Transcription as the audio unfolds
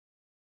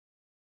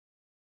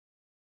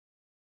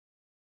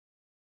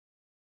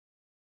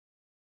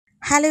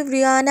Hello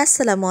everyone,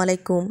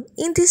 Assalamualaikum.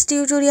 In this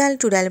tutorial,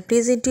 today I'll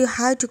present you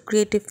how to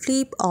create a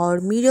flip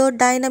or mirror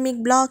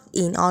dynamic block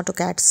in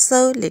AutoCAD.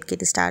 So let's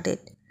get started.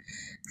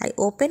 I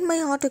open my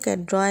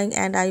AutoCAD drawing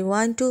and I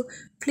want to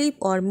flip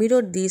or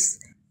mirror this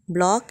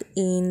block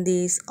in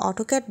this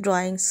AutoCAD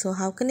drawing. So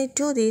how can I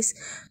do this?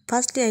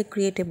 Firstly, I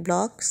create a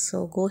block.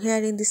 So go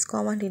here in this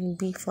command in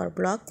B for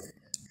block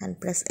and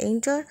press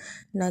enter.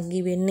 Now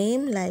give a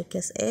name like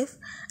as F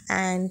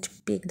and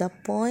pick the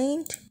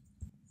point.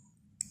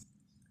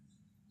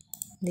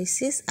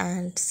 This is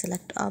and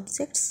select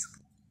objects.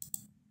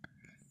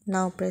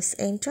 Now press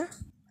enter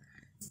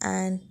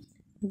and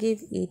give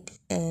it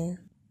a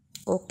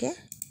OK.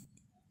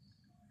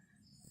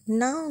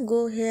 Now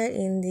go here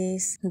in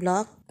this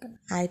block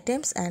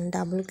items and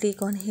double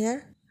click on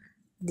here.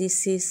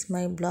 This is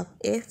my block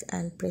F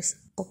and press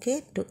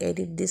OK to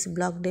edit this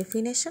block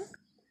definition.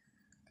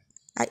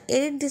 I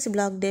edit this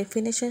block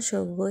definition,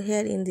 so go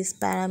here in this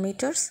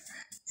parameters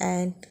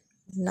and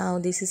now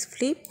this is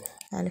flip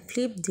and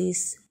flip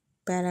these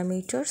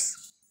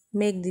parameters.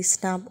 Make this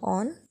snap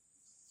on.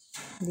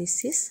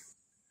 This is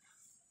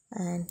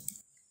and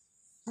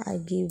I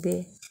give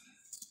a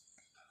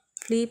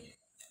flip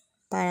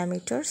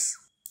parameters.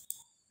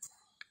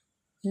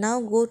 Now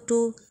go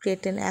to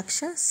create an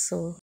action,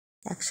 so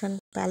action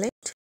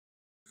palette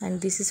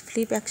and this is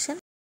flip action.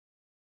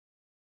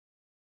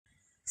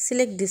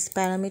 Select these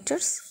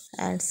parameters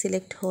and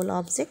select whole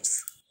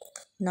objects.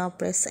 Now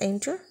press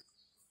enter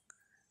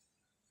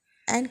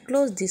and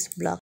close this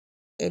block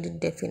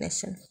edit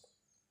definition.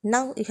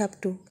 Now you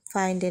have to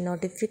find a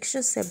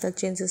notification save the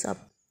changes of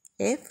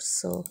F,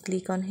 so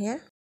click on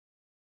here.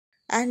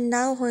 And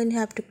now when you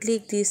have to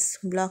click these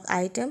block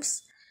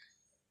items,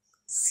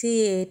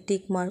 see a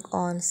tick mark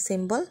on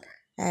symbol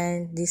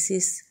and this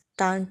is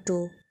turned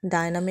to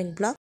dynamic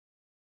block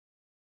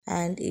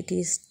and it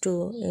is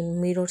to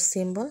in mirror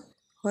symbol.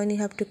 When you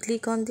have to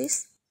click on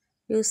this,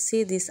 you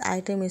see this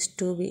item is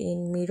to be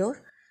in mirror.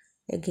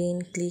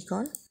 Again click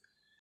on.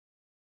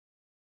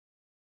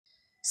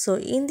 So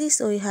in this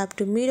we have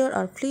to mirror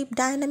or flip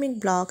dynamic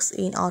blocks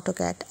in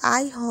AutoCAD.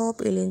 I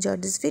hope you'll enjoy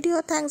this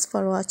video. Thanks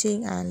for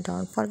watching and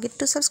don't forget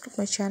to subscribe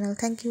my channel.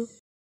 Thank you.